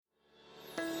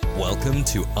Welcome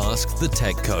to Ask the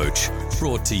Tech Coach,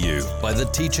 brought to you by the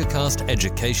TeacherCast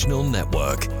Educational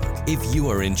Network. If you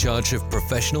are in charge of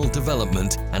professional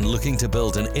development and looking to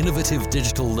build an innovative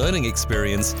digital learning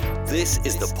experience, this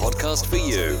is the podcast for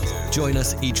you. Join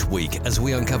us each week as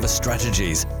we uncover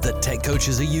strategies that tech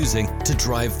coaches are using to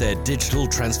drive their digital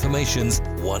transformations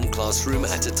one classroom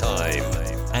at a time.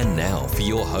 And now for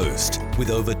your host, with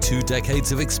over 2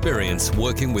 decades of experience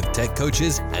working with tech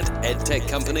coaches and ed tech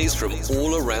companies from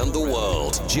all around the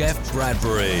world, Jeff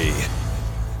Bradbury.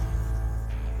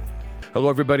 Hello,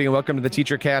 everybody, and welcome to the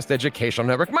TeacherCast Educational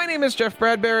Network. My name is Jeff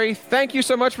Bradbury. Thank you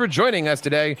so much for joining us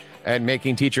today and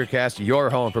making TeacherCast your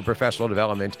home for professional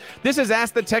development. This is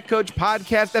Ask the Tech Coach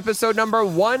podcast, episode number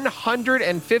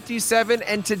 157,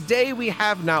 and today we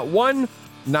have not one,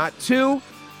 not two,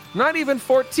 not even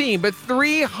 14, but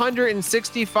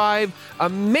 365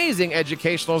 amazing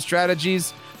educational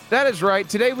strategies. That is right.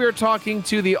 Today we are talking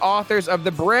to the authors of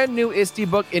the brand new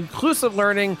ISTE book, Inclusive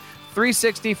Learning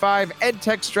 365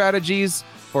 EdTech Strategies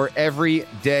for Every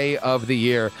Day of the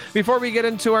Year. Before we get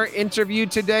into our interview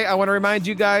today, I want to remind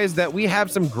you guys that we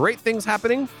have some great things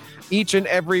happening each and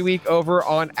every week over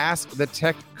on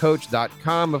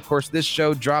AskTheTechCoach.com. Of course, this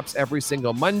show drops every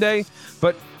single Monday,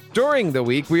 but during the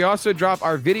week, we also drop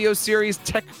our video series,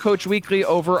 Tech Coach Weekly,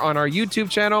 over on our YouTube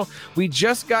channel. We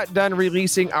just got done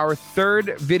releasing our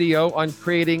 3rd video on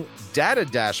creating data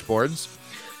dashboards.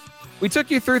 We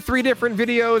took you through 3 different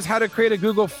videos, how to create a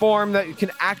Google form that you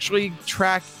can actually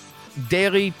track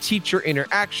daily teacher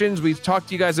interactions. We've talked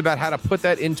to you guys about how to put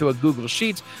that into a Google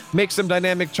Sheet, make some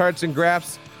dynamic charts and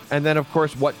graphs, and then, of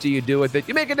course, what do you do with it?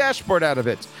 You make a dashboard out of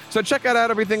it. So check out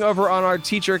everything over on our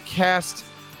TeacherCast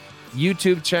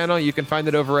YouTube channel. You can find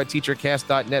it over at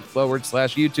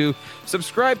teachercast.net/YouTube.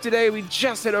 Subscribe today. We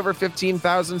just hit over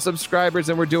 15,000 subscribers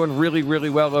and we're doing really, really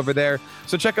well over there.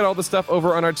 So check out all the stuff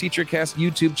over on our TeacherCast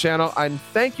YouTube channel. And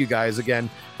thank you guys again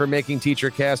for making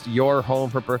TeacherCast your home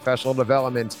for professional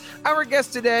development. Our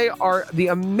guests today are the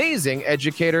amazing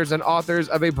educators and authors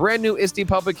of a brand new ISTE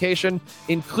publication,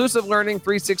 Inclusive Learning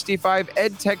 365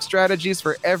 EdTech Strategies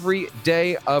for Every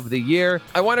Day of the Year.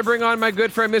 I want to bring on my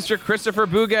good friend, Mr. Christopher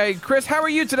Bugaj. Chris, how are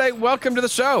you today? Welcome to the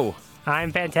show.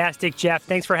 I'm fantastic, Jeff.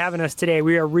 Thanks for having us today.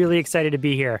 We are really excited to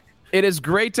be here. It is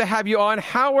great to have you on.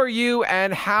 How are you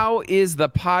and how is the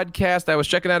podcast? I was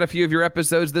checking out a few of your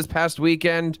episodes this past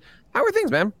weekend. How are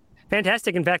things, man?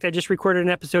 Fantastic. In fact, I just recorded an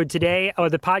episode today.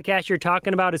 The podcast you're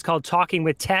talking about is called Talking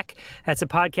with Tech. That's a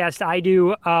podcast I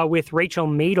do with Rachel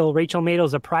Madel. Rachel Madel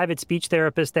is a private speech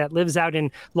therapist that lives out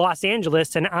in Los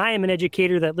Angeles, and I am an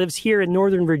educator that lives here in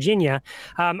Northern Virginia.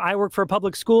 I work for a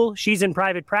public school. She's in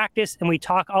private practice, and we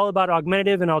talk all about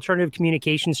augmentative and alternative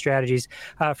communication strategies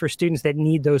for students that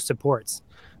need those supports.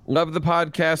 Love the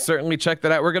podcast. Certainly check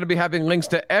that out. We're going to be having links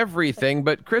to everything.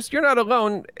 But Chris, you're not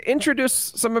alone. Introduce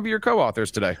some of your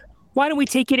co-authors today. Why don't we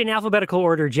take it in alphabetical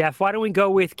order, Jeff? Why don't we go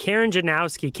with Karen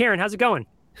Janowski? Karen, how's it going?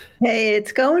 Hey,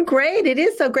 it's going great. It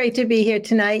is so great to be here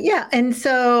tonight. Yeah. And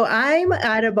so I'm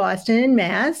out of Boston,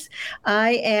 Mass.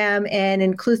 I am an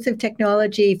inclusive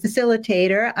technology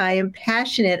facilitator. I am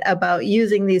passionate about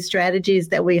using these strategies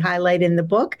that we highlight in the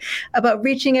book about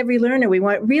reaching every learner. We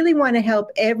really want to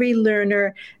help every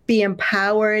learner be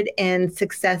empowered and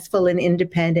successful and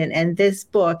independent. And this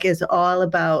book is all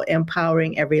about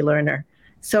empowering every learner.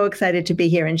 So excited to be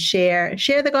here and share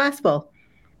the gospel.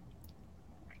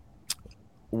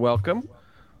 Welcome.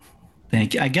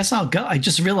 Thank you. I guess I'll go. I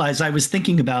just realized I was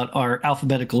thinking about our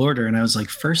alphabetical order and I was like,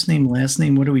 first name, last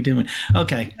name, what are we doing?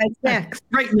 Okay. Next.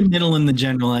 Right in the middle in the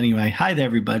general anyway. Hi there,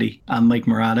 everybody. I'm Mike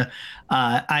Murata.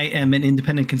 I am an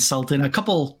independent consultant, a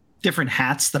couple different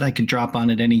hats that I can drop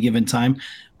on at any given time.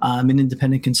 I'm an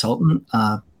independent consultant,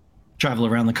 travel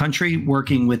around the country,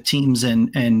 working with teams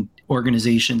and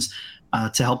organizations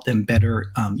to help them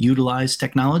better utilize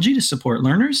technology to support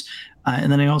learners.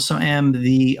 And then I also am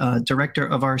the director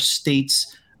of our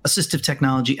state's Assistive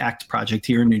Technology Act project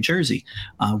here in New Jersey,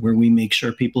 where we make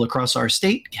sure people across our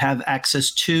state have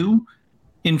access to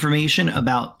information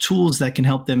about tools that can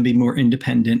help them be more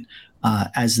independent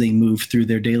as they move through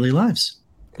their daily lives.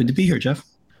 Good to be here, Jeff.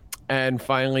 And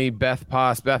finally, Beth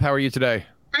Poss. Beth, how are you today?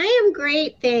 I am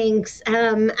great, thanks.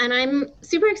 And I'm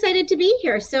super excited to be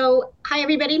here. So, hi,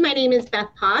 everybody. My name is Beth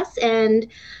Poss, and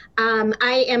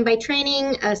I am by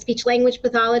training a speech language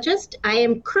pathologist. I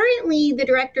am currently the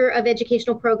director of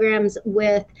educational programs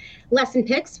with Lesson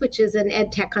Picks, which is an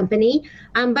ed tech company.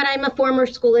 But I'm a former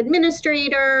school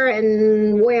administrator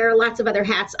and wear lots of other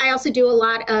hats. I also do a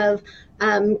lot of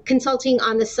consulting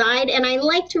on the side, and I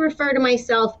like to refer to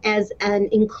myself as an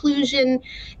inclusive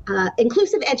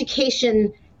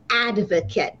education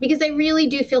advocate, because I really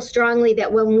do feel strongly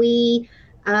that when we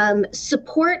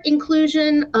support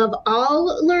inclusion of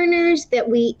all learners, that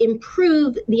we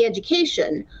improve the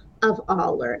education of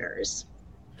all learners.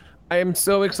 I am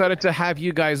so excited to have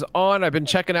you guys on. I've been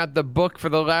checking out the book for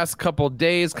the last couple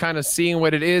days, kind of seeing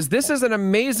what it is. This is an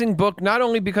amazing book, not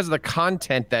only because of the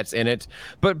content that's in it,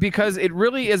 but because it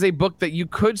really is a book that you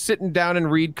could sit down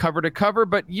and read cover to cover,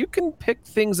 but you can pick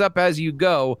things up as you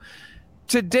go.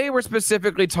 Today, we're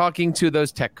specifically talking to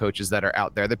those tech coaches that are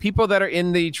out there, the people that are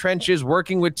in the trenches,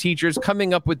 working with teachers,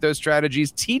 coming up with those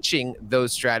strategies, teaching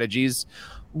those strategies.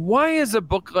 Why is a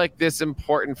book like this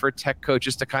important for tech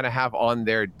coaches to kind of have on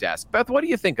their desk? Beth, what do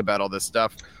you think about all this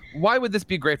stuff? Why would this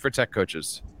be great for tech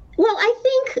coaches? Well, I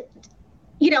think,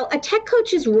 a tech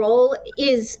coach's role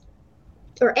is,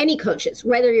 or any coaches,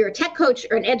 whether you're a tech coach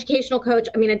or an educational coach,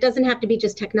 it doesn't have to be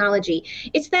just technology.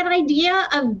 It's that idea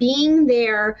of being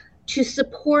there to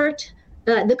support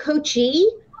the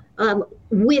coachee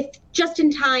with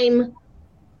just-in-time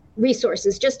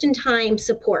resources, just-in-time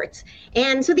supports.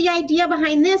 And so the idea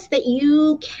behind this, that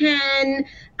you can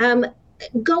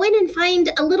go in and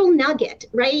find a little nugget,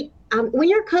 right? When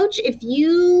you're a coach, if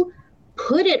you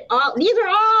put it all, these are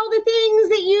all the things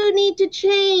that you need to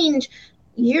change,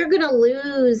 you're going to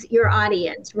lose your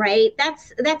audience, right?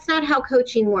 That's not how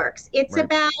coaching works. It's right.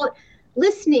 About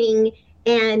listening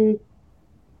and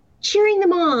cheering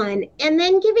them on, and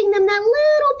then giving them that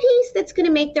little piece that's going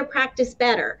to make their practice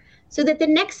better, so that the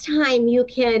next time you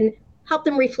can help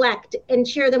them reflect and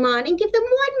cheer them on and give them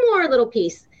one more little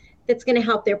piece that's going to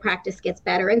help their practice gets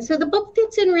better. And so the book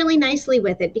fits in really nicely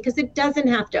with it, because it doesn't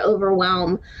have to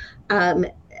overwhelm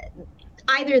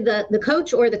either the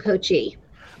coach or the coachee.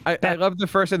 I love the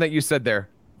first thing that you said there.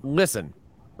 Listen,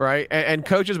 right? And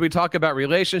coaches, we talk about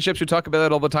relationships. We talk about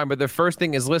that all the time. But the first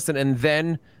thing is listen, and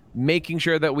then making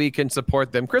sure that we can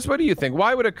support them. Chris, what do you think?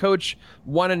 Why would a coach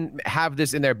want to have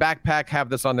this in their backpack, have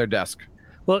this on their desk?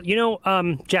 Well,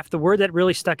 Jeff, the word that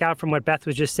really stuck out from what Beth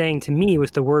was just saying to me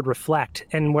was the word reflect.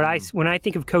 And when I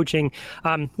think of coaching,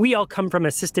 we all come from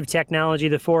assistive technology,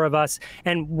 the four of us,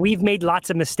 and we've made lots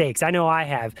of mistakes. I know I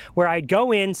have, where I'd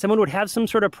go in, someone would have some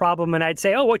sort of problem, and I'd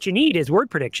say, oh, what you need is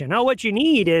word prediction. Oh, what you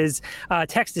need is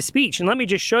text to speech. And let me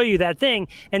just show you that thing.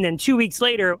 And then 2 weeks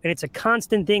later, and it's a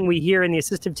constant thing we hear in the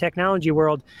assistive technology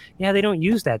world, yeah, they don't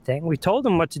use that thing. We told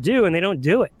them what to do, and they don't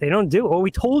do it. They don't do it. Well,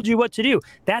 we told you what to do.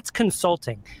 That's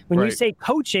consulting. When you say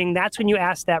coaching, that's when you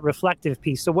ask that reflective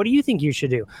piece. So what do you think you should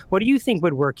do? What do you think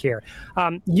would work here?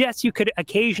 Yes, you could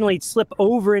occasionally slip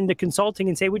over into consulting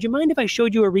and say, would you mind if I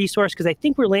showed you a resource? Because I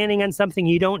think we're landing on something,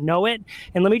 you don't know it.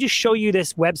 And let me just show you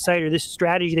this website or this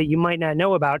strategy that you might not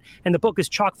know about. And the book is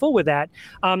chock full with that.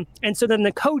 And so then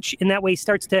the coach in that way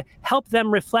starts to help them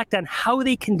reflect on how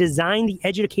they can design the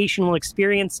educational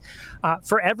experience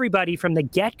for everybody from the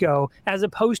get-go, as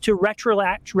opposed to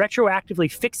retroactively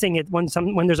fixing it when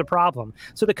there's a problem.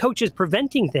 So the coach is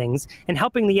preventing things and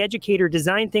helping the educator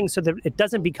design things so that it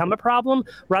doesn't become a problem,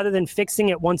 rather than fixing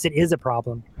it once it is a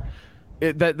problem.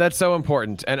 That's so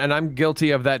important. And I'm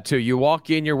guilty of that too. You walk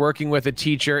in, you're working with a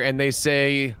teacher, and they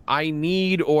say, I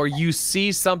need, or you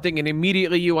see something, and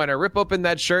immediately you want to rip open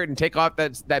that shirt and take off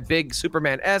that big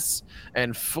Superman S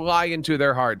and fly into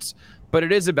their hearts. But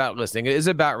it is about listening. It is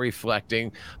about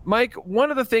reflecting. Mike,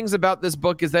 one of the things about this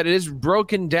book is that it is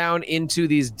broken down into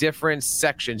these different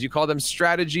sections. You call them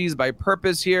strategies by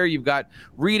purpose here. You've got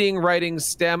reading, writing,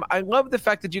 STEM. I love the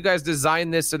fact that you guys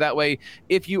designed this so that way,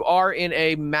 if you are in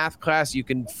a math class, you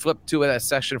can flip to a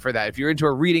session for that. If you're into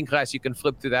a reading class, you can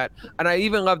flip through that. And I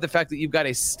even love the fact that you've got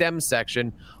a STEM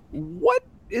section. What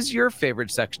is your favorite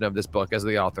section of this book as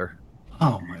the author?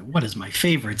 Oh my! What is my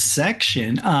favorite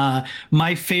section?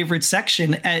 My favorite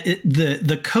section,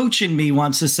 the coach in me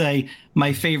wants to say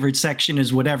my favorite section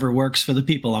is whatever works for the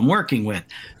people I'm working with.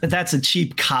 But that's a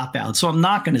cheap cop out, so I'm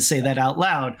not going to say that out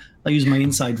loud. I'll use my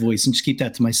inside voice and just keep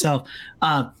that to myself.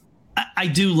 I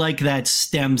do like that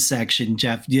STEM section,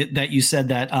 Jeff, that you said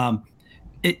that. I'm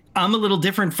a little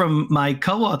different from my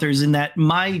co-authors in that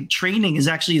my training is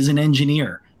actually as an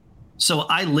engineer. So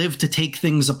I live to take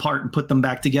things apart and put them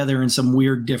back together in some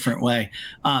weird, different way.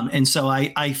 And so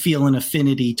I feel an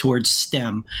affinity towards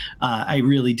STEM. I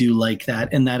really do like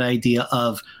that. And that idea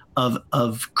of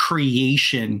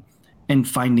creation and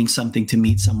finding something to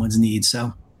meet someone's needs.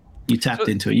 So you tapped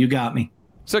into it. You got me.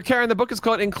 So, Karen, the book is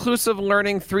called Inclusive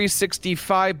Learning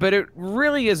 365, but it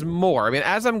really is more. I mean,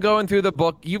 as I'm going through the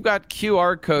book, you've got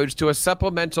QR codes to a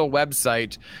supplemental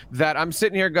website that I'm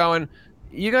sitting here going,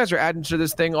 you guys are adding to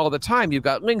this thing all the time. You've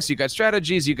got links, you've got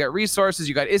strategies, you've got resources,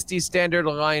 you've got ISTE standard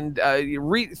aligned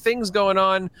things going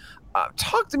on.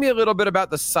 Talk to me a little bit about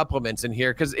the supplements in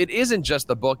here, because it isn't just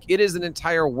the book. It is an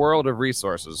entire world of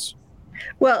resources.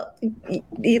 Well,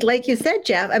 like you said,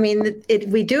 Jeff, I mean,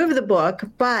 we do have the book,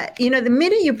 but, the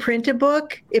minute you print a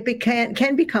book, it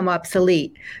can become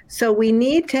obsolete. So we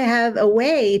need to have a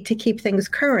way to keep things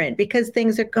current because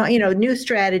things are, new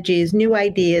strategies, new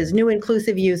ideas, new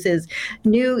inclusive uses,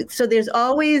 so there's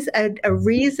always a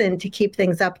reason to keep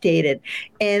things updated.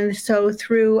 And so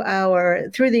through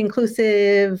the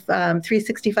inclusive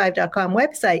 365.com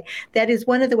website, that is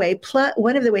one of the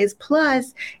ways.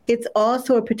 Plus, it's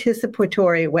also a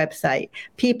participatory website.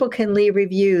 People can leave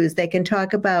reviews. They can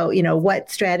talk about,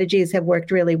 what strategies have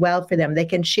worked really well for them. They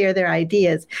can share their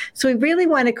ideas. So we really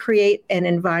want to create an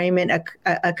environment,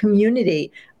 a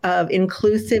community of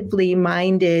inclusively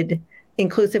minded,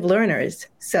 inclusive learners.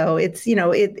 So it's,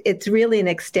 it's really an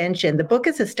extension. The book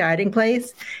is a starting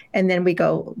place, and then we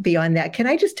go beyond that. Can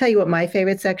I just tell you what my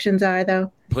favorite sections are,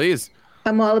 though? Please.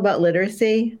 I'm all about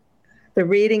literacy. The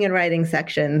reading and writing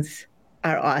sections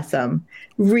are awesome.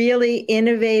 Really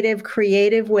innovative,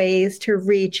 creative ways to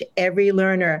reach every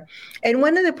learner. And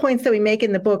one of the points that we make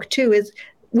in the book too is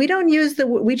we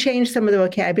change some of the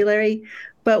vocabulary,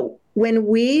 but when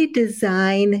we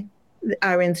design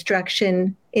our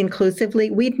instruction inclusively,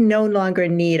 we no longer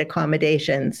need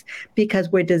accommodations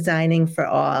because we're designing for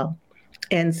all.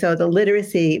 And so the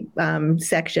literacy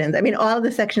sections, all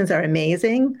the sections are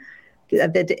amazing,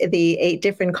 the 8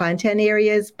 different content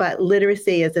areas, but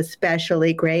literacy is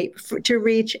especially great to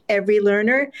reach every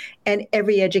learner, and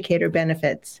every educator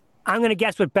benefits. I'm going to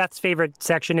guess what Beth's favorite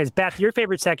section is. Beth, your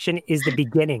favorite section is the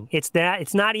beginning. It's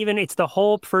the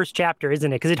whole first chapter,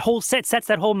 isn't it? Because it sets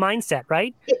that whole mindset,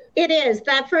 right? It is.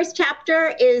 That first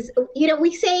chapter is,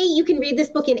 we say you can read this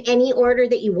book in any order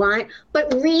that you want,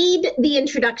 but read the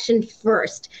introduction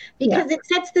first because it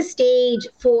sets the stage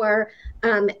for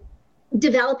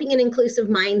developing an inclusive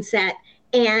mindset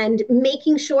and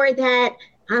making sure that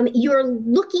you're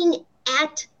looking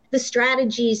at the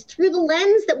strategies through the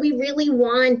lens that we really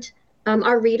want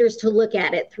our readers to look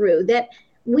at it through. That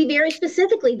we very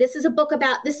specifically, this is a book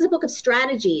of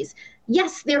strategies.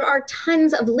 Yes, there are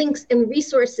tons of links and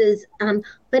resources,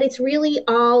 but it's really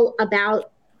all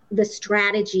about the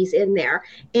strategies in there.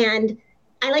 And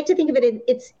I like to think of it,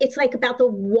 it's like about the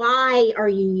why are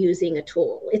you using a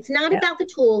tool? It's not about the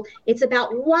tool, it's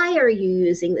about why are you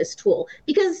using this tool?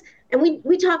 Because, and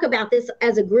we talk about this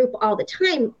as a group all the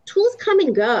time, tools come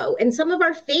and go. And some of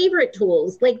our favorite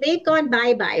tools, like they've gone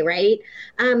bye-bye, right?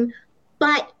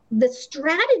 But the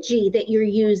strategy that you're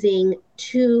using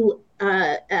to,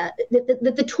 that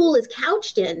the tool is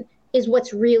couched in is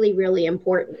what's really, really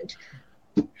important.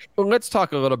 Well, let's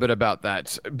talk a little bit about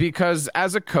that, because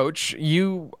as a coach,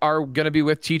 you are going to be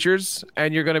with teachers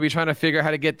and you're going to be trying to figure out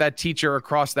how to get that teacher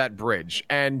across that bridge.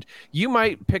 And you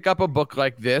might pick up a book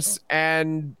like this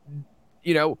and,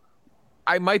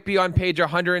 I might be on page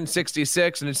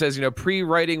 166 and it says,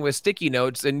 pre-writing with sticky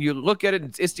notes, and you look at it,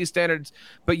 it's ISTE standards,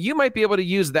 but you might be able to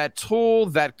use that tool,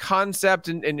 that concept,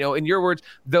 and in your words,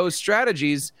 those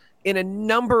strategies in a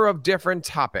number of different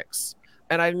topics.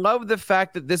 And I love the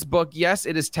fact that this book, yes,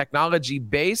 it is technology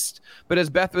based, but as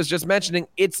Beth was just mentioning,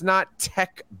 it's not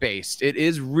tech based. It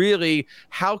is really,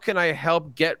 how can I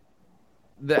help get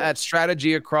that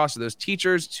strategy across to those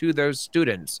teachers, to those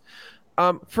students?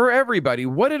 For everybody,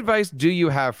 what advice do you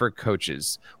have for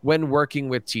coaches when working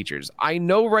with teachers? I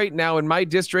know right now in my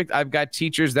district, I've got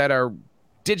teachers that are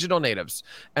digital natives,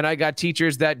 and I got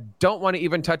teachers that don't want to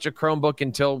even touch a Chromebook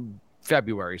until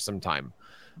February sometime.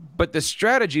 But the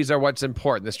strategies are what's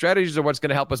important. The strategies are what's going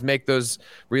to help us make those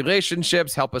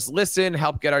relationships, help us listen,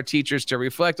 help get our teachers to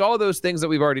reflect, all those things that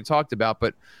we've already talked about.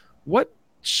 But what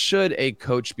should a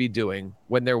coach be doing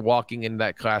when they're walking in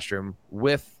that classroom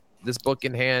with this book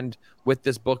in hand, with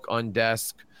this book on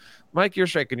desk? Mike, you're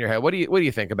shaking your head. What do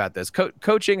you think about this?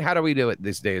 Coaching, how do we do it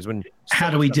these days? How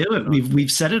do we do it?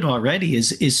 We've said it already,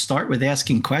 is start with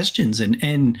asking questions.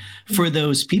 And for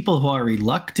those people who are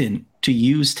reluctant to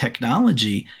use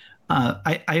technology,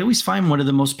 I always find one of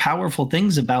the most powerful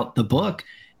things about the book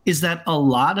is that a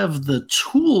lot of the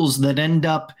tools that end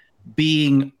up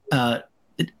being a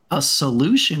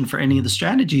solution for any of the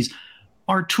strategies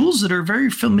are tools that are very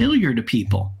familiar to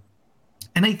people.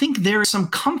 And I think there is some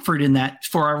comfort in that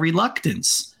for our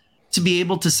reluctance to be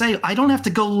able to say, I don't have to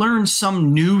go learn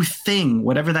some new thing,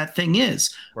 whatever that thing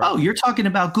is. Right. Oh, you're talking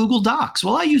about Google Docs.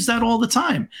 Well, I use that all the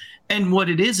time. And what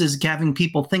it is having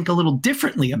people think a little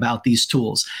differently about these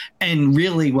tools. And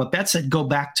really what Beth said, go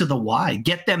back to the why,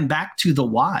 get them back to the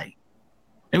why.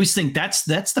 I always think that's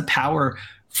the power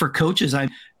for coaches.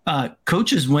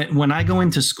 Coaches, when I go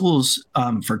into schools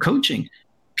for coaching,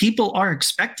 people are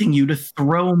expecting you to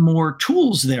throw more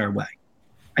tools their way,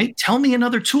 right? Tell me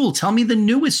another tool. Tell me the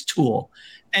newest tool.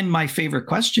 And my favorite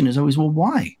question is always, well,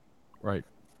 why? Right.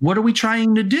 What are we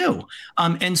trying to do?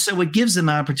 And so it gives them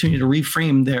an opportunity to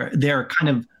reframe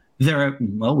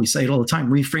we say it all the time,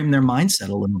 reframe their mindset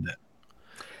a little bit.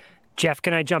 Jeff,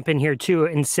 can I jump in here too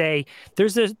and say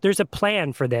there's a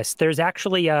plan for this? There's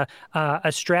actually a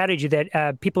strategy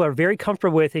that people are very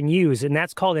comfortable with and use, and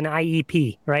that's called an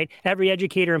IEP, right? Every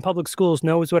educator in public schools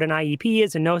knows what an IEP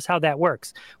is and knows how that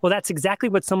works. Well, that's exactly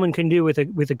what someone can do with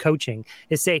a coaching,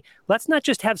 is say, let's not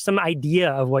just have some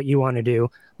idea of what you want to do.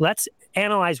 Let's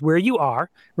analyze where you are,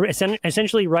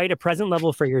 essentially write a present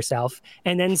level for yourself,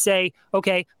 and then say,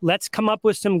 okay, let's come up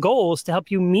with some goals to help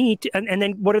you meet, and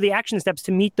then what are the action steps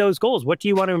to meet those goals? What do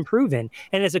you want to improve in?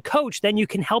 And as a coach, then you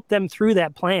can help them through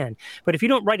that plan. But if you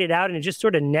don't write it out and it's just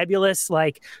sort of nebulous,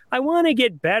 like, I want to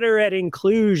get better at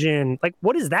inclusion, like,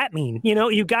 what does that mean?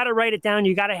 You got to write it down.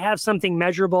 You got to have something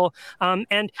measurable.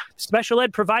 And special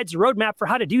ed provides a roadmap for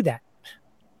how to do that.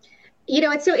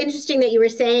 It's so interesting that you were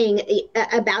saying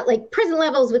about like present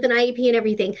levels with an IEP and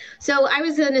everything. So I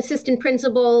was an assistant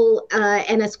principal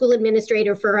and a school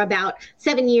administrator for about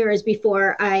 7 years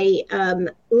before I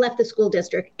left the school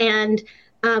district. And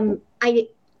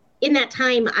in that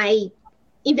time, I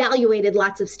evaluated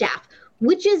lots of staff,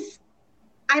 which is,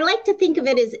 I like to think of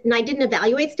it as, and I didn't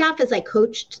evaluate staff as I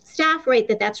coached staff, right?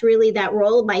 That's really that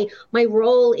role. My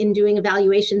role in doing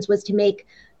evaluations was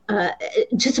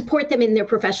to support them in their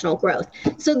professional growth.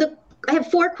 So I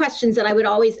have 4 questions that I would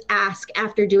always ask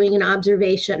after doing an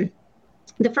observation.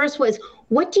 The first was,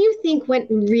 what do you think went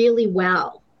really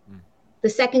well? The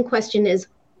second question is,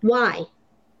 why?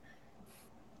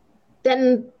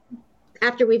 Then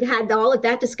after we've had all of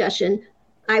that discussion,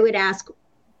 I would ask,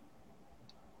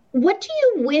 what do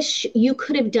you wish you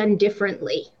could have done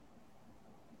differently?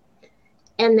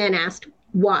 And then asked,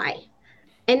 why?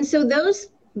 And so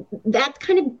that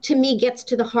kind of, to me, gets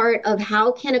to the heart of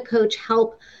how can a coach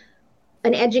help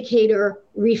an educator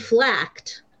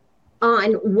reflect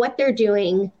on what they're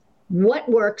doing, what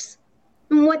works,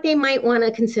 and what they might want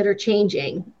to consider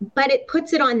changing. But it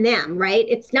puts it on them, right?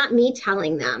 It's not me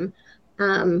telling them.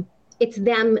 It's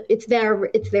them. It's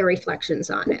their reflections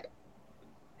on it.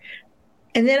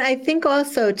 And then I think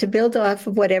also, to build off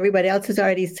of what everybody else is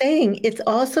already saying, it's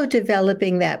also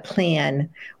developing that plan.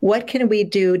 What can we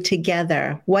do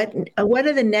together? What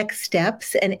are the next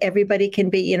steps? And everybody can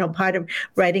be, part of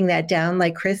writing that down.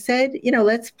 Like Chris said,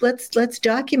 let's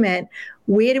document,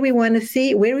 where do we want to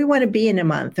see? Where do we want to be in a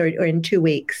month or in 2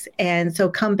 weeks? And so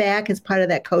come back as part of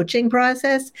that coaching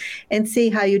process and see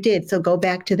how you did. So go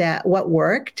back to that, what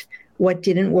worked, what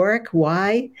didn't work,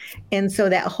 why. And so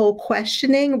that whole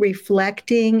questioning,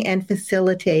 reflecting, and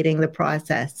facilitating the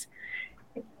process.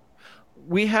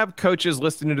 We have coaches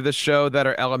listening to the show that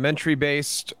are elementary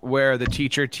based, where the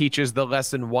teacher teaches the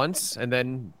lesson once and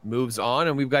then moves on.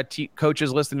 And we've got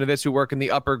coaches listening to this who work in the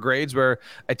upper grades, where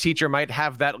a teacher might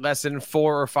have that lesson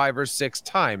 4 or 5 or 6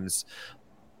 times.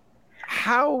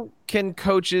 How can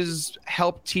coaches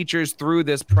help teachers through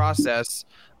this process?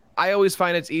 I always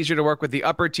find it's easier to work with the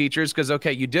upper teachers because,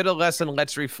 okay, you did a lesson,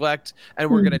 let's reflect, and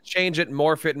we're going to change it,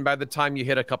 morph it, and by the time you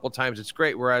hit a couple times, it's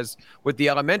great. Whereas with the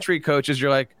elementary coaches,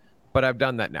 you're like, but I've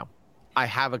done that now. I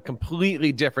have a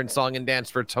completely different song and dance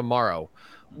for tomorrow.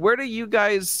 Where do you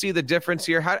guys see the difference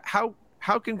here?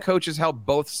 How can coaches help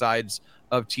both sides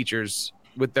of teachers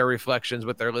with their reflections,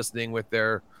 with their listening, with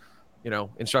their,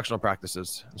 instructional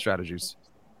practices and strategies?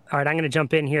 All right, I'm going to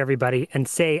jump in here, everybody, and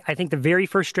say I think the very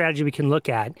first strategy we can look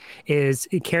at is,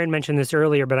 Karen mentioned this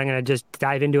earlier, but I'm going to just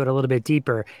dive into it a little bit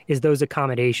deeper, is those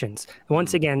accommodations.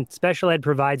 Once again, special ed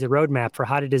provides a roadmap for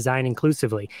how to design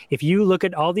inclusively. If you look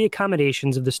at all the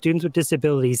accommodations of the students with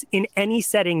disabilities in any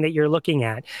setting that you're looking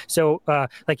at, so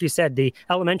like you said, the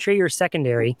elementary or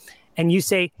secondary, and you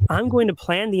say, I'm going to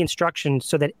plan the instruction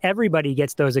so that everybody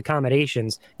gets those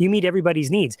accommodations, you meet everybody's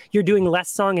needs. You're doing less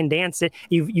song and dance.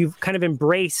 You've kind of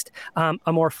embraced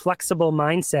a more flexible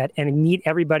mindset and meet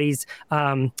everybody's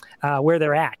where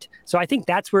they're at. So I think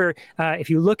that's where, if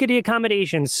you look at the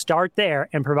accommodations, start there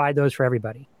and provide those for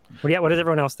everybody. What does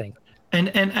everyone else think?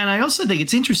 And I also think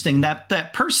it's interesting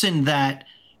that person that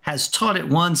has taught it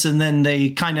once and then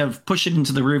they kind of push it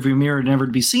into the rearview mirror, never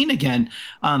to be seen again.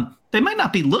 They might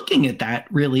not be looking at that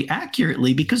really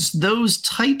accurately, because those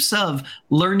types of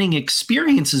learning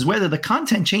experiences, whether the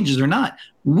content changes or not,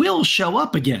 will show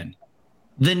up again.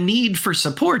 The need for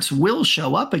supports will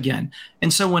show up again.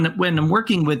 And so when I'm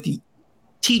working with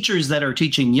teachers that are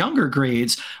teaching younger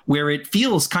grades, where it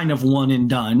feels kind of one and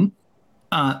done,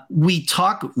 we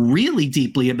talk really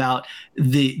deeply about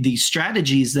the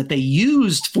strategies that they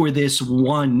used for this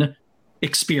one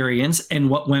experience and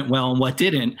what went well and what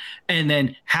didn't? And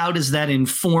then how does that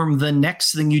inform the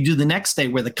next thing you do the next day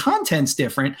where the content's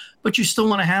different, but you still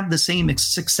want to have the same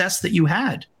success that you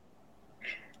had?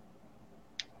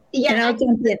 Yeah, and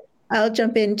I'll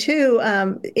jump in too.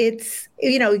 It's,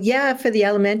 for the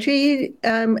elementary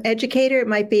educator, it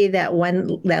might be that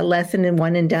lesson and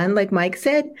one and done, like Mike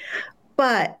said,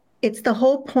 but it's the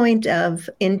whole point of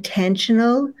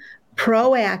intentional,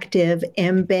 proactive,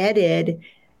 embedded,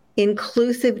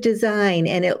 inclusive design.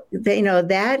 And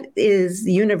that is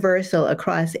universal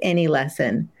across any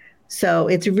lesson. So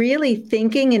it's really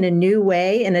thinking in a new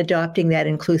way and adopting that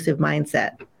inclusive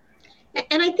mindset.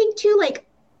 And I think too,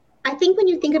 I think when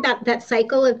you think about that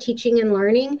cycle of teaching and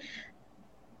learning,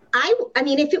 I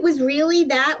mean, if it was really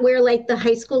that where the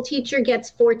high school teacher gets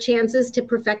 4 chances to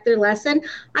perfect their lesson,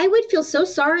 I would feel so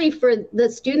sorry for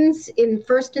the students in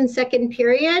first and second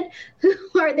period who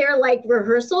are there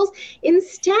rehearsals.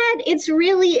 Instead, it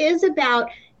really is about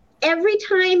every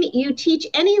time you teach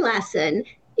any lesson,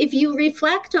 if you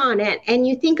reflect on it and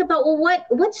you think about, well,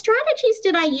 what strategies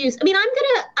did I use? I mean, I'm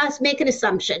going to make an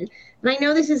assumption. And I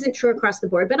know this isn't true across the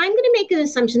board, but I'm going to make an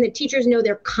assumption that teachers know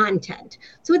their content.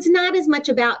 So it's not as much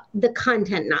about the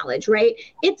content knowledge, right?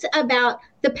 It's about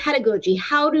the pedagogy.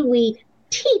 How do we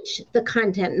teach the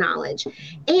content knowledge?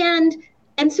 And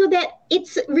so that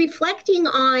it's reflecting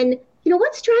on,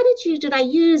 what strategy did I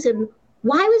use and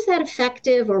why was that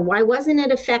effective or why wasn't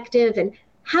it effective? And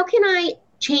how can I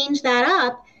change that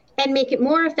up and make it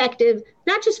more effective,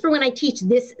 not just for when I teach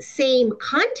this same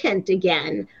content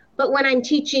again, but when I'm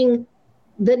teaching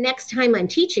the next time I'm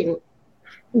teaching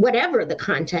whatever the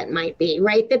content might be,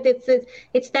 right? That it's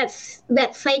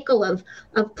that cycle of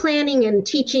planning and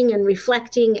teaching and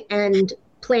reflecting and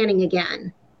planning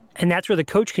again. And that's where the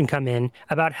coach can come in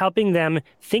about helping them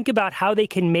think about how they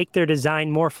can make their design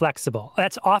more flexible.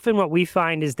 That's often what we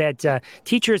find is that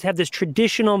teachers have this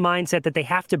traditional mindset that they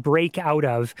have to break out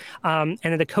of. And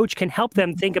then the coach can help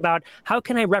them think about how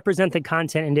can I represent the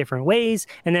content in different ways?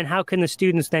 And then how can the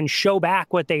students then show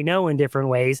back what they know in different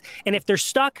ways? And if they're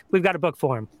stuck, we've got a book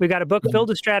for them. We've got a book filled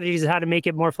with strategies of how to make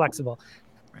it more flexible.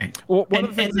 Right. Well,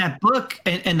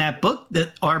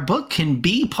 that our book can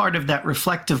be part of that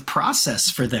reflective process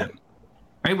for them,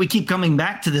 right? We keep coming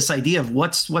back to this idea of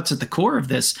what's at the core of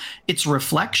this. It's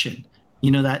reflection.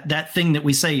 That thing that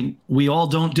we say we all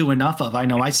don't do enough of. I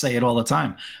know I say it all the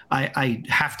time. I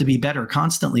have to be better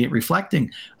constantly at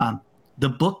reflecting. The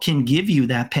book can give you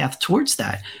that path towards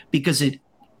that because it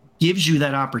gives you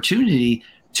that opportunity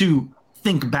to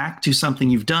think back to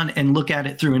something you've done and look at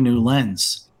it through a new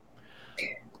lens.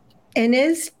 And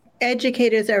as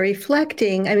educators are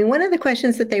reflecting, I mean, one of the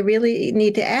questions that they really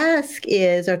need to ask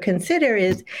is, or consider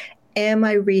is, am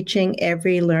I reaching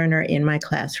every learner in my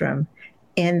classroom?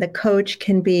 And the coach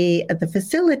can be the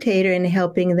facilitator in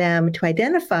helping them to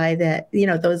identify that,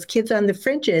 those kids on the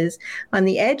fringes, on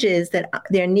the edges, that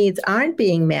their needs aren't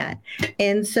being met.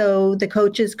 And so the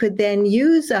coaches could then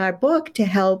use our book to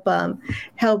help the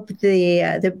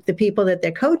people that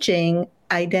they're coaching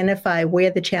identify where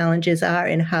the challenges are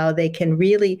and how they can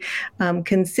really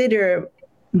consider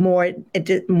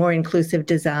more inclusive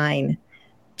design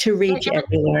to reach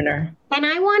every learner. And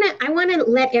I want to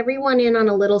let everyone in on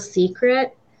a little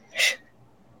secret.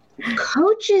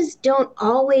 Coaches don't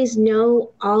always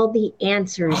know all the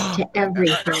answers to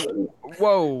everything.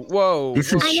 Whoa.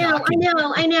 This is shocking.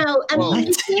 I know. I mean,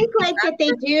 you think that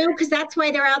they do because that's why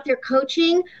they're out there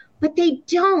coaching, but they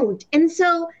don't. And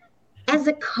so as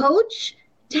a coach,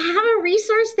 to have a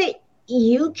resource that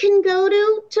you can go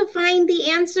to find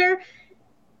the answer,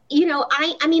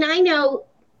 I know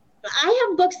I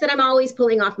have books that I'm always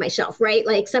pulling off my shelf, right?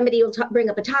 Like somebody will bring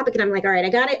up a topic and I'm like, all right, I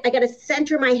got to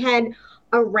center my head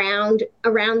around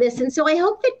this. And so I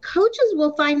hope that coaches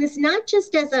will find this not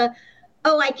just as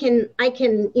I can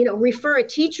refer a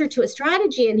teacher to a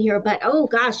strategy in here, but oh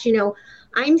gosh,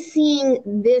 I'm seeing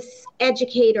this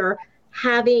educator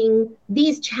having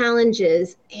these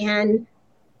challenges and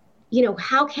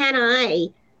how can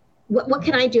what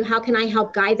can I do? How can I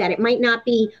help guide that? It might not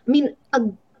be, a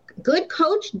good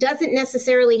coach doesn't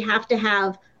necessarily have to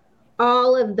have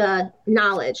all of the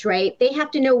knowledge, right? They have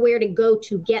to know where to go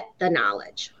to get the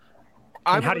knowledge.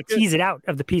 And how to tease it out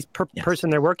of the person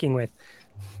they're working with.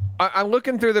 I'm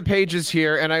looking through the pages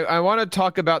here, and I want to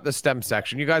talk about the STEM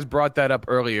section. You guys brought that up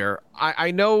earlier.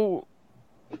 I know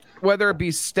whether it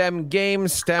be STEM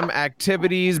games, STEM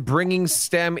activities, bringing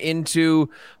STEM into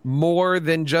more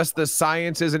than just the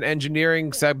sciences and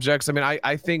engineering subjects. I mean,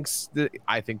 I think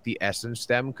the S in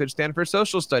STEM could stand for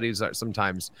social studies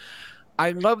sometimes.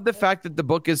 I love the fact that the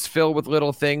book is filled with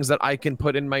little things that I can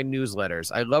put in my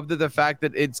newsletters. I love the fact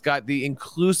that it's got the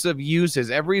inclusive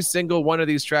uses. Every single one of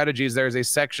these strategies, there's a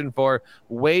section for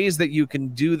ways that you can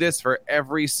do this for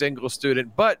every single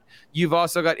student. But you've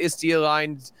also got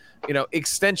ISTE-aligned,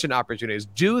 extension opportunities.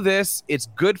 Do this. It's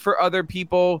good for other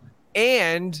people,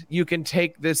 and you can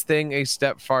take this thing a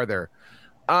step farther.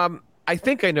 I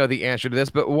think I know the answer to this,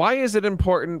 but why is it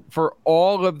important for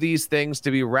all of these things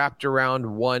to be wrapped around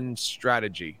one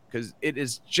strategy? Because it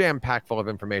is jam-packed full of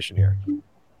information here.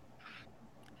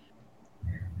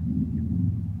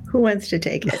 Who wants to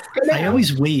take it? I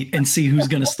always wait and see who's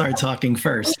going to start talking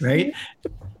first, right?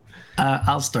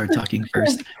 I'll start talking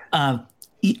first.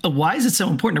 Why is it so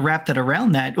important to wrap that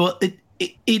around that? Well,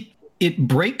 it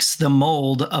breaks the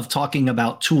mold of talking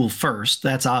about tool first.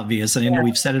 That's obvious. I know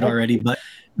we've said it already, but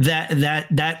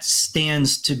that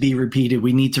stands to be repeated.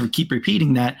 We need to keep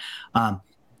repeating that and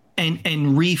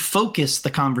refocus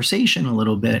the conversation a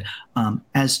little bit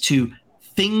as to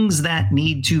things that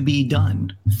need to be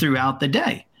done throughout the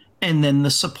day, and then the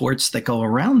supports that go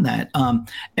around that.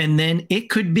 And then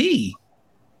it could be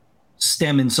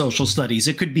STEM and social studies.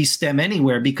 It could be STEM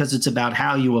anywhere, because it's about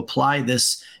how you apply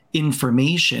this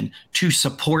information to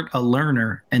support a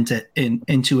learner and to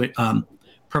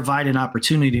provide an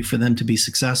opportunity for them to be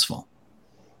successful.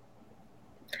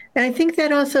 And I think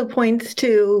that also points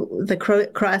to the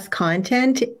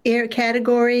cross-content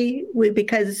category,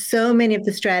 because so many of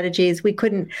the strategies, we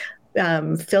couldn't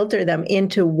filter them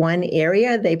into one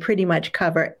area. They pretty much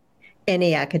cover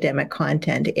any academic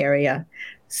content area.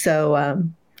 So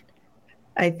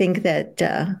I think that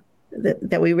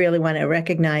that we really want to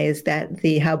recognize that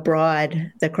how broad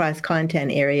the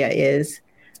cross-content area is.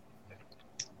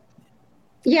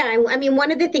 Yeah, I mean,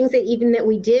 one of the things that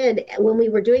we did when we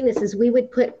were doing this is we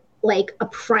would put like a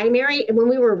primary, and when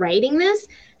we were writing this,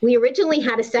 we originally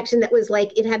had a section that was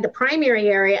like, it had the primary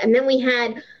area, and then we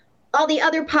had all the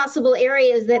other possible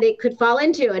areas that it could fall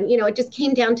into. And, it just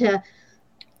came down to,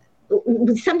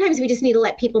 sometimes we just need to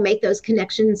let people make those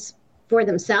connections for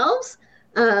themselves.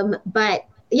 But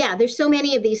yeah, there's so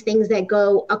many of these things that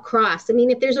go across. I mean,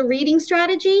 if there's a reading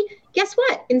strategy, guess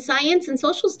what? In science and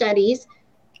social studies,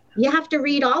 you have to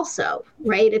read also,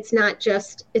 right? It's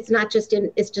just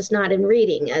not in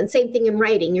reading. And same thing in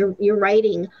writing. You're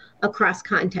writing across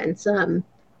contents. And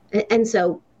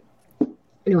so,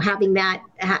 having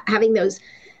those,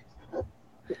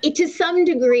 to some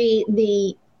degree,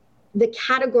 the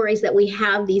categories that we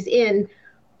have these in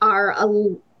are a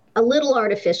little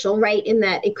artificial, right? In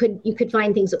that you could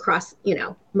find things across,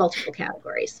 multiple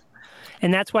categories.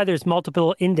 And that's why there's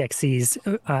multiple indices.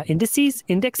 Indices.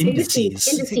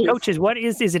 Coaches, what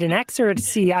is it an X or a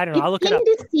C? I don't know. I'll look it up.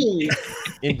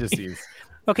 Indices.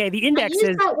 Okay, the index I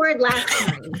used that word last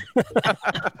time.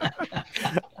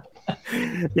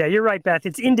 Yeah, you're right, Beth.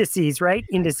 It's indices, right?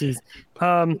 Indices.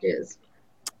 It is.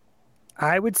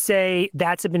 I would say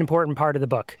that's an important part of the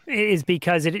book, is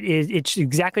because it's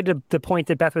exactly the point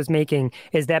that Beth was making,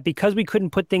 is that because we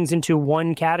couldn't put things into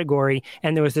one category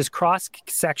and there was this cross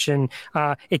section,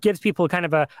 it gives people kind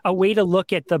of a way to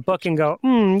look at the book and go,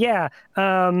 I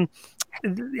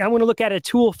want to look at a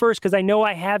tool first because I know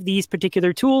I have these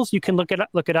particular tools. You can look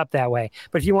it up that way.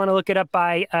 But if you want to look it up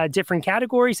by different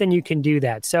categories, then you can do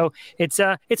that. So it's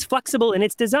flexible in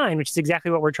its design, which is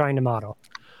exactly what we're trying to model.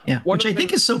 Yeah, which I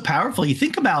think is so powerful. You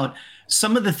think about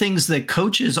some of the things that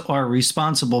coaches are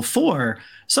responsible for.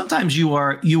 Sometimes you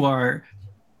are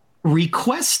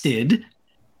requested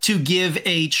to give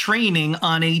a training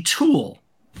on a tool,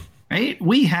 right?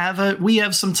 We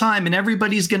have some time, and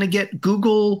everybody's going to get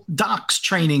Google Docs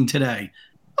training today.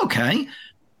 Okay,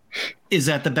 is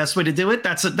that the best way to do it?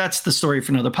 That's the story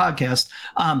for another podcast.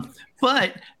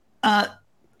 But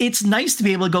it's nice to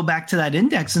be able to go back to that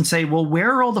index and say, well,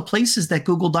 where are all the places that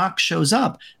Google Docs shows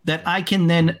up that I can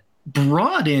then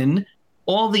broaden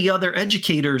all the other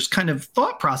educators' kind of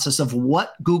thought process of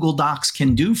what Google Docs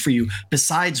can do for you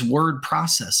besides word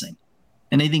processing.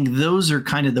 And I think those are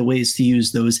kind of the ways to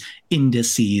use those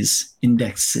indexes.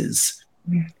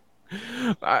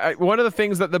 One of the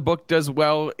things that the book does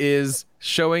well is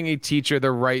showing a teacher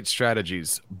the right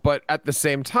strategies. But at the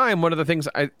same time, one of the things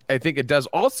I think it does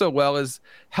also well is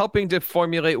helping to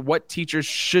formulate what teachers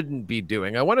shouldn't be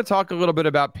doing. I want to talk a little bit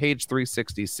about page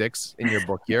 366 in your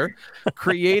book here,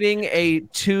 creating a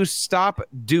to stop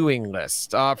doing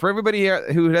list. For everybody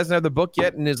here who doesn't have the book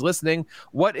yet and is listening,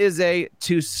 what is a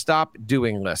to stop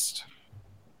doing list?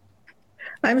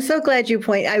 I'm so glad you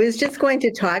point. I was just going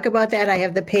to talk about that. I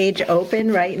have the page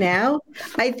open right now.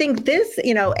 I think this,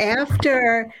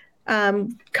 after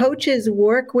coaches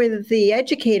work with the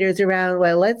educators around,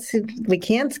 well, we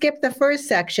can't skip the first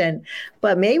section,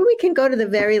 but maybe we can go to the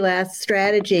very last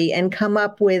strategy and come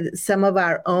up with some of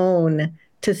our own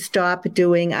to stop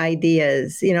doing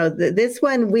ideas. This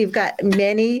one, we've got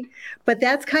many, but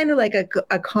that's kind of like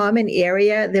a common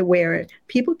area where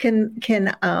people can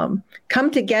come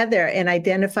together and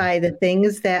identify the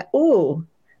things that,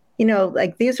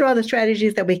 like these are all the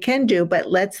strategies that we can do,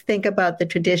 but let's think about the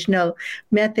traditional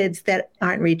methods that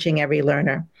aren't reaching every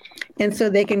learner. And so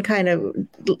they can kind of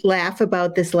laugh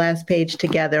about this last page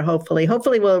together, hopefully.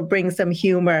 Hopefully we'll bring some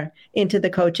humor into the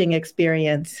coaching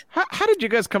experience. How did you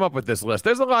guys come up with this list?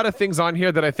 There's a lot of things on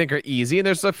here that I think are easy, and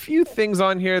there's a few things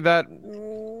on here that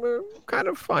are kind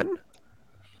of fun.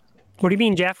 What do you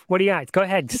mean, Jeff? What do you got? Go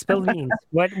ahead, spill the beans.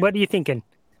 What are you thinking?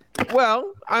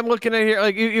 Well, I'm looking at here,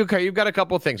 like, okay, you've got a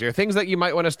couple of things here. Things that you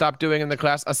might want to stop doing in the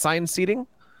class. Assigned seating,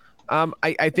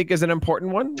 I think is an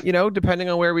important one, depending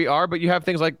on where we are. But you have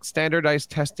things like standardized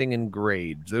testing and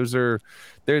grades.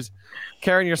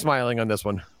 Karen, you're smiling on this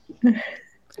one.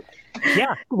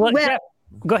 Yeah. Well, Jeff,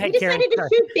 go ahead, Karen. We decided to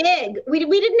shoot big.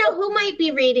 We didn't know who might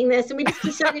be reading this, and we just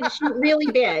decided to shoot really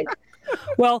big.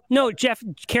 Well, no, Jeff,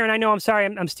 Karen, I know I'm sorry,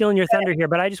 I'm stealing your thunder here,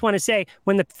 but I just want to say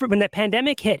when the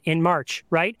pandemic hit in March,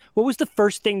 right? What was the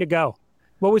first thing to go?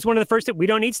 What was one of the first? We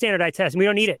don't need standardized tests. We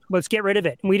don't need it. Let's get rid of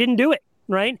it. And we didn't do it,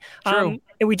 right? True.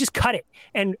 And we just cut it.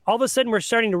 And all of a sudden, we're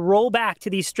starting to roll back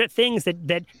to these things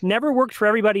that never worked for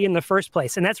everybody in the first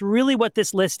place. And that's really what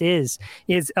this list is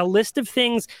a list of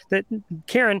things that,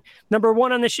 Karen, number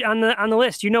one on the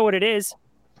list, you know what it is.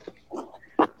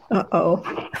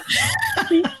 Uh-oh.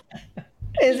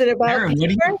 Is it about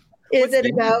paper? Is it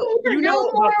about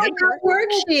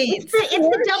worksheets? It's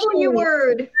the W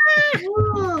word.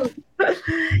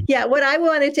 Yeah, what I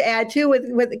wanted to add too,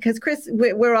 with because Chris,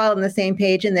 we're all on the same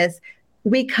page in this,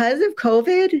 because of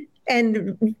COVID,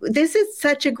 and this is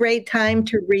such a great time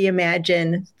to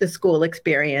reimagine the school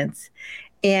experience.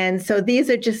 And so these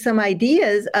are just some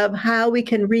ideas of how we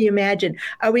can reimagine.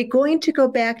 Are we going to go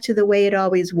back to the way it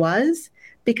always was?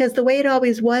 Because the way it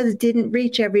always was didn't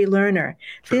reach every learner.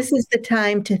 True. This is the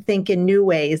time to think in new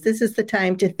ways. This is the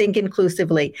time to think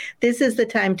inclusively. This is the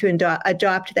time to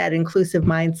adopt that inclusive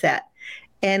mindset.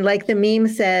 And like the meme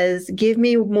says, give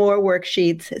me more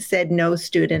worksheets, said no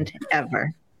student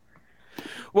ever.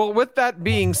 Well, with that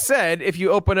being said, if you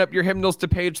open up your hymnals to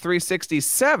page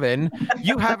 367,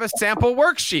 you have a sample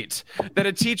worksheet that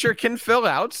a teacher can fill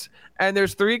out. And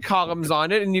there's 3 columns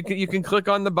on it, and you can click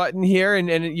on the button here,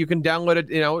 and you can download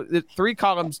it. 3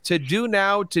 columns: to do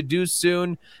now, to do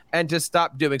soon, and to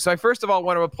stop doing. So I first of all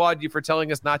want to applaud you for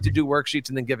telling us not to do worksheets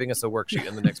and then giving us a worksheet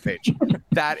on the next page.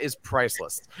 That is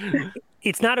priceless.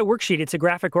 It's not a worksheet; it's a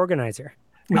graphic organizer.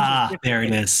 There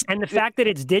it is. And the fact that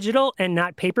it's digital and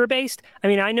not paper-based. I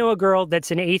mean, I know a girl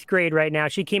that's in 8th grade right now.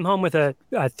 She came home with a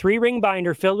 3-ring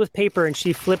binder filled with paper, and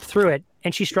she flipped through it,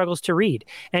 and she struggles to read,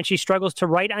 and she struggles to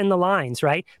write on the lines,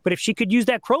 right? But if she could use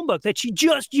that Chromebook that she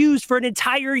just used for an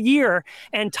entire year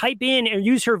and type in and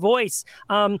use her voice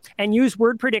and use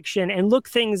word prediction and look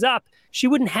things up, she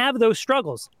wouldn't have those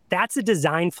struggles. That's a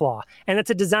design flaw. And it's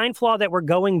a design flaw that we're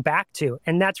going back to.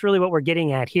 And that's really what we're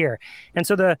getting at here. And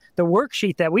so the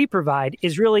worksheet that we provide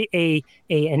is really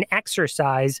an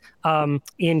exercise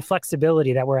in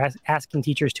flexibility that we're asking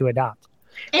teachers to adopt.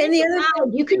 And the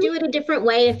other you could do it a different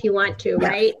way if you want to,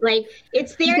 right? Like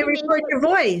it's there. You can record your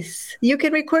voice. You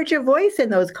can record your voice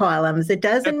in those columns. It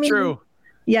doesn't mean true.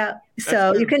 Yeah.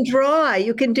 So you can draw,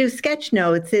 you can do sketch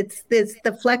notes. It's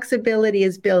the flexibility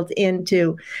is built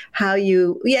into how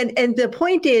you, and the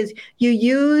point is you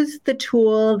use the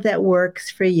tool that works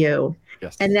for you.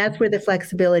 Yes. And that's where the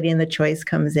flexibility and the choice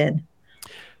comes in.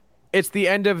 It's the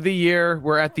end of the year.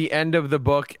 We're at the end of the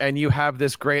book, and you have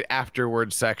this great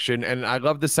afterwards section. And I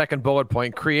love the second bullet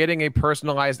point, creating a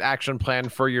personalized action plan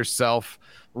for yourself.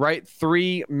 Write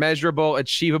 3 measurable,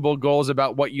 achievable goals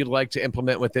about what you'd like to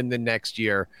implement within the next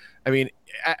year. I mean,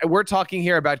 we're talking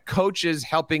here about coaches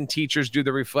helping teachers do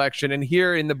the reflection. And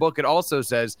here in the book, it also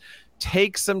says,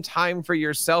 take some time for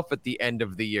yourself at the end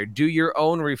of the year. Do your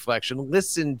own reflection.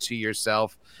 Listen to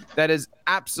yourself. That is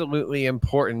absolutely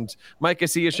important. Mike, I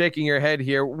see you shaking your head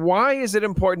here. Why is it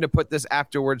important to put this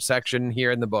afterwards section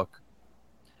here in the book?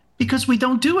 Because we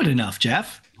don't do it enough,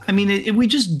 Jeff. I mean, we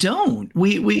just don't.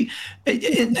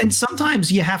 And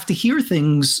sometimes you have to hear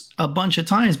things a bunch of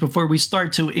times before we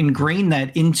start to ingrain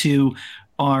that into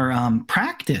our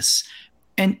practice.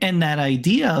 And that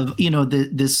idea of,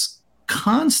 this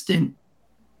constant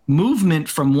movement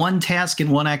from one task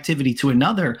and one activity to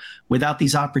another without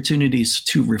these opportunities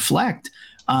to reflect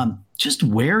just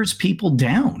wears people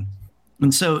down.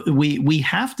 And so we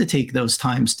have to take those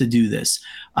times to do this.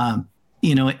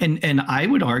 And I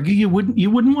would argue you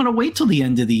wouldn't want to wait till the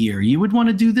end of the year. You would want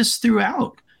to do this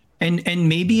throughout. And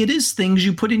maybe it is things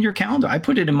you put in your calendar. I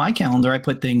put it in my calendar. I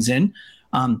put things in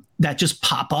that just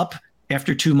pop up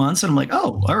after 2 months. And I'm like,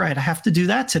 oh, all right, I have to do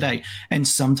that today. And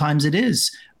sometimes it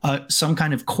is some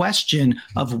kind of question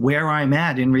of where I'm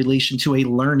at in relation to a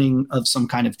learning of some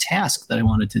kind of task that I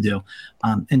wanted to do.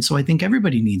 And so I think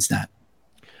everybody needs that.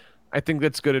 I think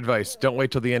that's good advice. Don't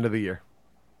wait till the end of the year.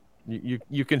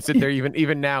 You can sit there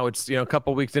even now. It's a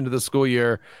couple weeks into the school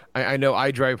year. I know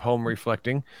I drive home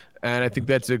reflecting, and I think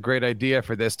that's a great idea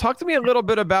for this. Talk to me a little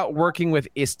bit about working with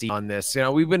ISTE on this.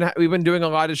 We've been doing a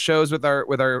lot of shows with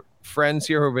our friends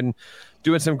here who've been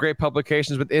doing some great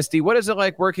publications with ISTE. What is it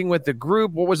like working with the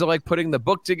group? What was it like putting the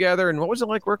book together? And what was it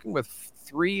like working with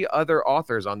 3 other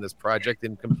authors on this project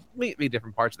in completely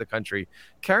different parts of the country?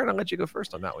 Karen, I'll let you go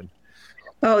first on that one.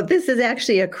 Oh, this is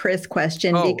actually a Chris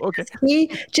question. Oh, okay.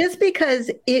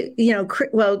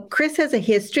 Chris has a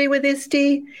history with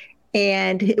ISTE,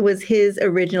 and it was his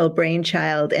original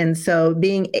brainchild. And so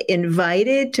being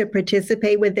invited to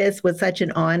participate with this was such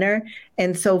an honor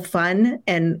and so fun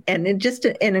and just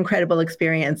an incredible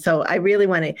experience. So I really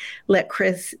want to let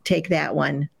Chris take that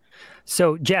one.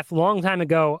 So, Jeff, long time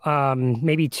ago,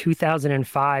 maybe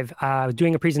 2005, I was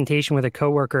doing a presentation with a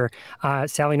coworker,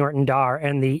 Sally Norton-Dar,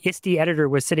 and the ISTE editor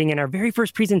was sitting in our very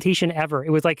first presentation ever.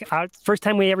 It was like our first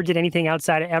time we ever did anything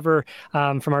outside ever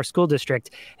from our school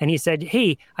district. And he said,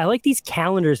 hey, I like these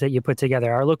calendars that you put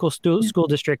together. Our local school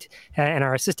district and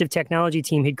our assistive technology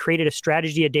team had created a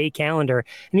strategy a day calendar.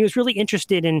 And he was really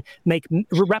interested in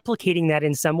replicating that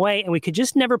in some way. And we could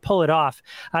just never pull it off.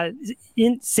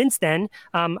 Since then,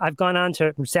 I've gone on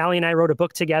to, Sally and I wrote a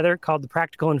book together called The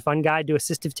Practical and Fun Guide to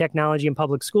Assistive Technology in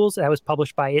Public Schools. That was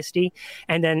published by ISTE.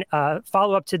 And then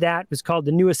follow up to that was called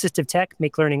The New Assistive Tech,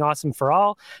 Make Learning Awesome for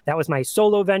All. That was my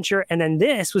solo venture. And then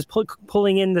this was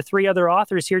pulling in the 3 other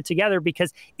authors here together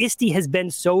because ISTE has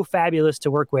been so fabulous to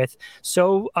work with.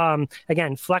 So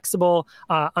again, flexible,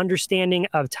 understanding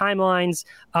of timelines,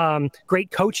 great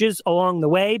coaches along the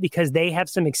way because they have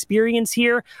some experience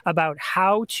here about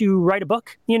how to write a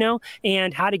book,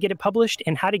 and how to get it published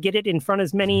and how to get it in front of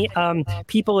as many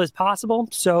people as possible.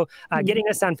 So getting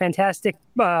us on fantastic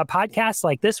podcasts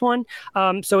like this one.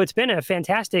 So it's been a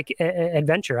fantastic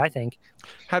adventure, I think.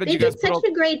 How did you guys did such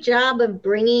a great job of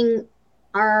bringing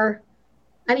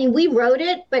we wrote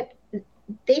it, but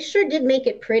they sure did make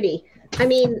it pretty.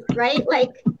 Right?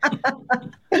 Like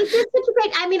they did such a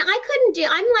great,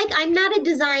 I'm not a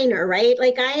designer, right?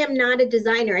 Like I am not a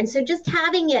designer. And so just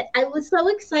having it, I was so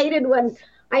excited when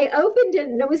I opened it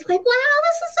and I was like, wow,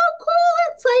 this is so cool.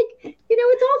 It's like,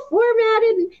 it's all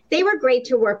formatted. And they were great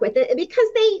to work with it because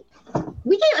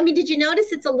did you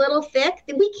notice it's a little thick?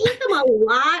 We gave them a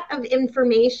lot of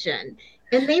information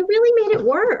and they really made it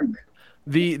work.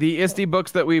 The ISTE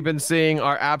books that we've been seeing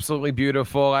are absolutely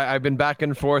beautiful. I've been back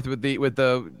and forth with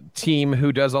the team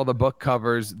who does all the book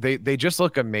covers. They just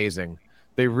look amazing.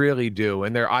 They really do,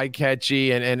 and they're eye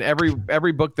catchy. And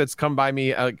every book that's come by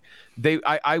me,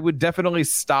 I would definitely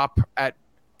stop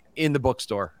in the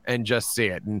bookstore and just see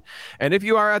it. And if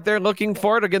you are out there looking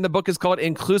for it, again, the book is called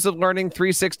Inclusive Learning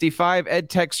 365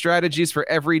 EdTech Strategies for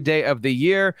Every Day of the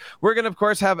Year. We're going to, of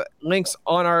course, have links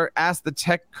on our Ask the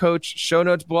Tech Coach show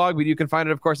notes blog, but you can find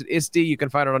it, of course, at ISTE. You can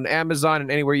find it on Amazon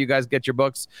and anywhere you guys get your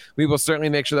books. We will certainly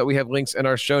make sure that we have links in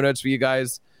our show notes for you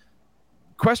guys.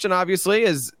 Question, obviously,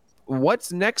 is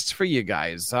what's next for you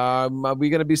guys? Are we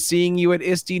going to be seeing you at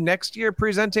ISTE next year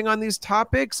presenting on these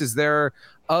topics? Is there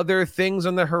other things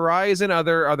on the horizon,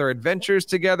 other adventures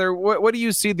together? What do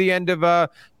you see the end of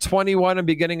 21 and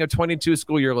beginning of 22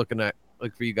 school year looking at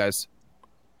like for you guys?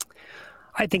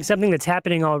 I think something that's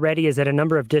happening already is that a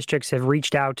number of districts have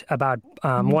reached out about,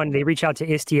 they reach out to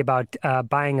ISTE about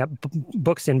buying up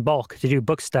books in bulk to do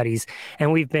book studies.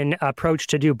 And we've been approached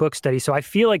to do book studies. So I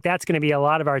feel like that's going to be a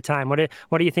lot of our time. What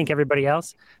do you think, everybody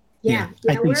else? Yeah,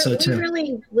 I think so too. We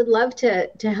really would love to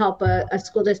help a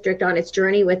school district on its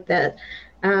journey with the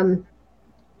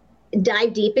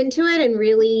dive deep into it and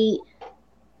really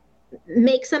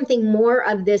make something more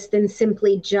of this than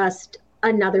simply just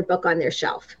another book on their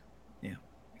shelf.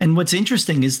 And what's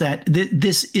interesting is that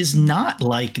this is not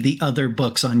like the other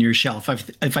books on your shelf.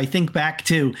 If I think back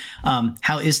to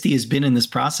how ISTE has been in this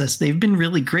process, they've been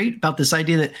really great about this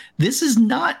idea that this is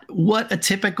not what a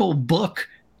typical book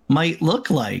might look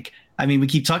like. We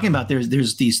keep talking about there's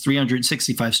these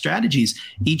 365 strategies.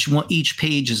 Each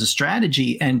page is a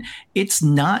strategy, and it's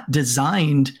not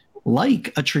designed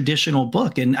like a traditional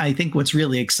book. And I think what's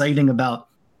really exciting about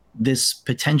this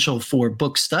potential for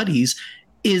book studies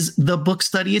is the book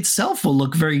study itself will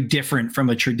look very different from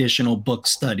a traditional book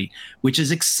study, which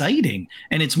is exciting.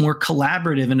 And it's more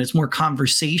collaborative and it's more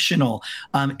conversational.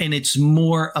 And it's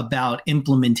more about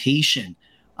implementation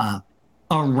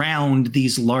around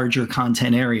these larger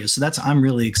content areas. So I'm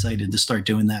really excited to start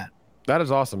doing that. That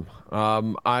is awesome.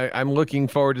 I'm looking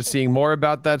forward to seeing more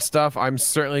about that stuff. I'm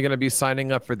certainly going to be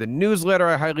signing up for the newsletter.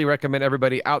 I highly recommend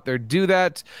everybody out there do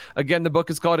that. Again, the book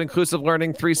is called Inclusive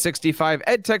Learning 365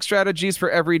 EdTech Strategies for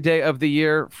Every Day of the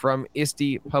Year from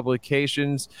ISTE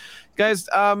Publications. Guys,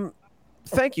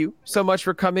 thank you so much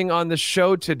for coming on the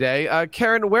show today.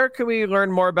 Karen, where can we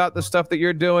learn more about the stuff that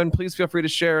you're doing? Please feel free to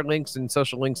share links and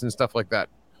social links and stuff like that.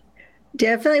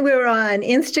 Definitely. We're on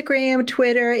Instagram,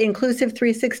 Twitter,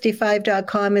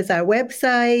 inclusive365.com is our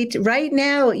website. Right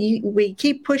now, we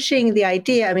keep pushing the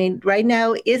idea. I mean, right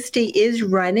now, ISTE is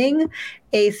running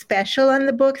a special on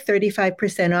the book,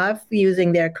 35% off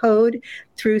using their code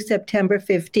through September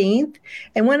 15th.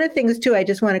 And one of the things, too, I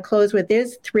just want to close with,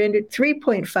 there's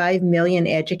 3.5 million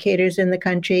educators in the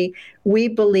country. We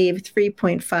believe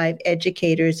 3.5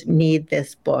 educators need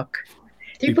this book.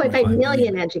 3.5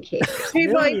 million educators.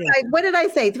 3.5. What did I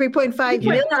say? 3.5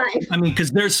 million. I mean, because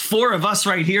there's 4 of us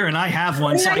right here, and I have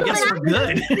one, so I guess we're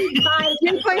good.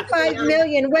 3.5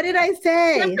 million. What did I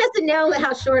say? Jeff doesn't know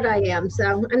how short I am,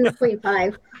 so I'm the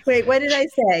 0.5. Wait, what did I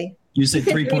say? You said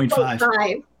 3.5.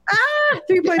 3.5.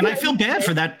 3.5. And I feel bad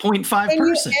for that 0.5 Can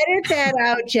person. you edit that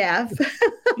out, Jeff?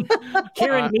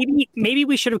 Karen, maybe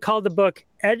we should have called the book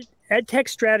EdTech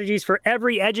Strategies for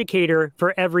Every Educator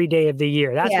for Every Day of the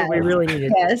Year. That's what we really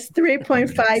needed. Yes,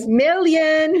 3.5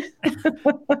 million.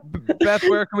 Beth,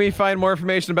 where can we find more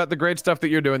information about the great stuff that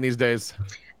you're doing these days?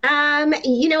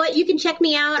 You know what? You can check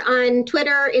me out on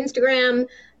Twitter, Instagram.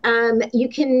 You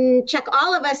can check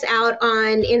all of us out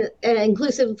on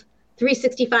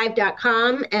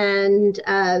inclusive365.com and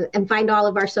find all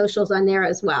of our socials on there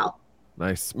as well.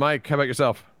 Nice. Mike, how about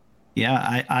yourself?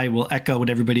 Yeah, I will echo what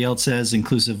everybody else says,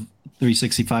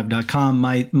 inclusive365.com.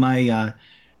 My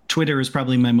Twitter is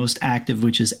probably my most active,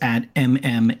 which is at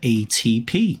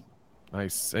MMATP.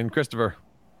 Nice. And Christopher?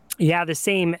 Yeah, the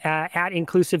same at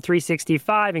Inclusive365,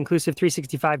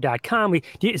 inclusive365.com.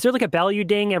 Is there like a bell you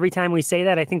ding every time we say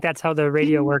that? I think that's how the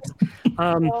radio works.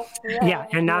 Yeah,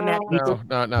 and I'm at... No,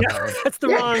 not that That's the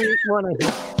wrong one.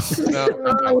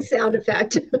 Wrong sound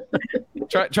effect.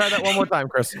 Try that one more time,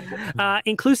 Chris.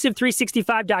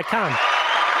 Inclusive365.com.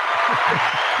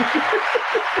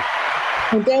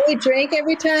 And don't we drink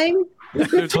every time?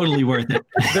 Totally worth it.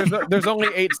 There's only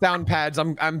 8 sound pads.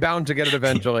 I'm bound to get it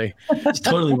eventually. It's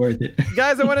totally worth it.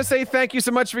 Guys, I want to say thank you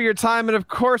so much for your time. And of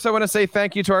course, I want to say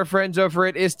thank you to our friends over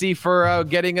at ISTE for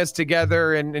getting us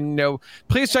together. And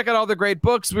please check out all the great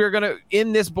books. We're going to,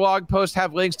 in this blog post,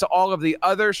 have links to all of the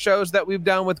other shows that we've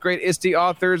done with great ISTE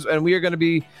authors. And we are going to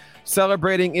be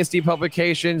celebrating ISTE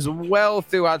publications well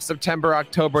throughout September,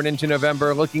 October, and into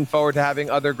November. Looking forward to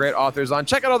having other great authors on.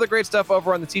 Check out all the great stuff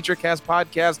over on the TeacherCast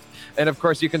podcast. And of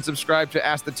course, you can subscribe to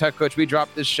Ask the Tech Coach. We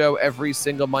drop this show every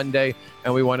single Monday,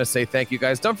 and we want to say thank you,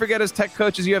 guys. Don't forget, as tech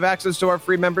coaches, you have access to our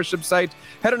free membership site.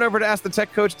 Head on over to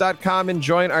AskTheTechCoach.com and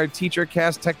join our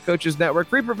TeacherCast Tech Coaches Network.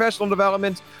 Free professional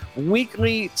development,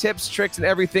 weekly tips, tricks, and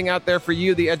everything out there for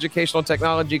you, the educational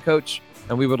technology coach.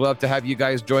 And we would love to have you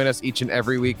guys join us each and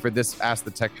every week for this Ask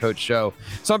the Tech Coach show.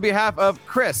 So on behalf of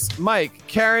Chris, Mike,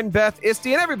 Karen, Beth,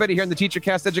 ISTE, and everybody here in the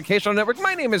TeacherCast Educational Network,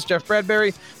 my name is Jeff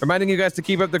Bradbury, reminding you guys to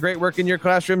keep up the great work in your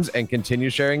classrooms and continue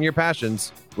sharing your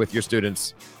passions with your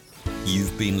students.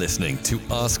 You've been listening to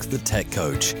Ask the Tech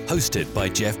Coach, hosted by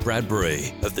Jeff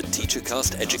Bradbury of the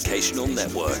TeacherCast Educational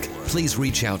Network. Please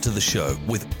reach out to the show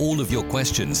with all of your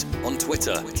questions on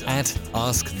Twitter at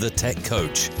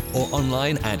AskTheTechCoach or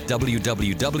online at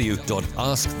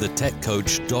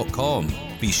www.askthetechcoach.com.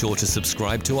 Be sure to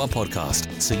subscribe to our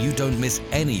podcast so you don't miss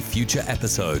any future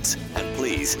episodes. And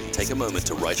please take a moment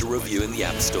to write a review in the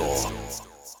App Store.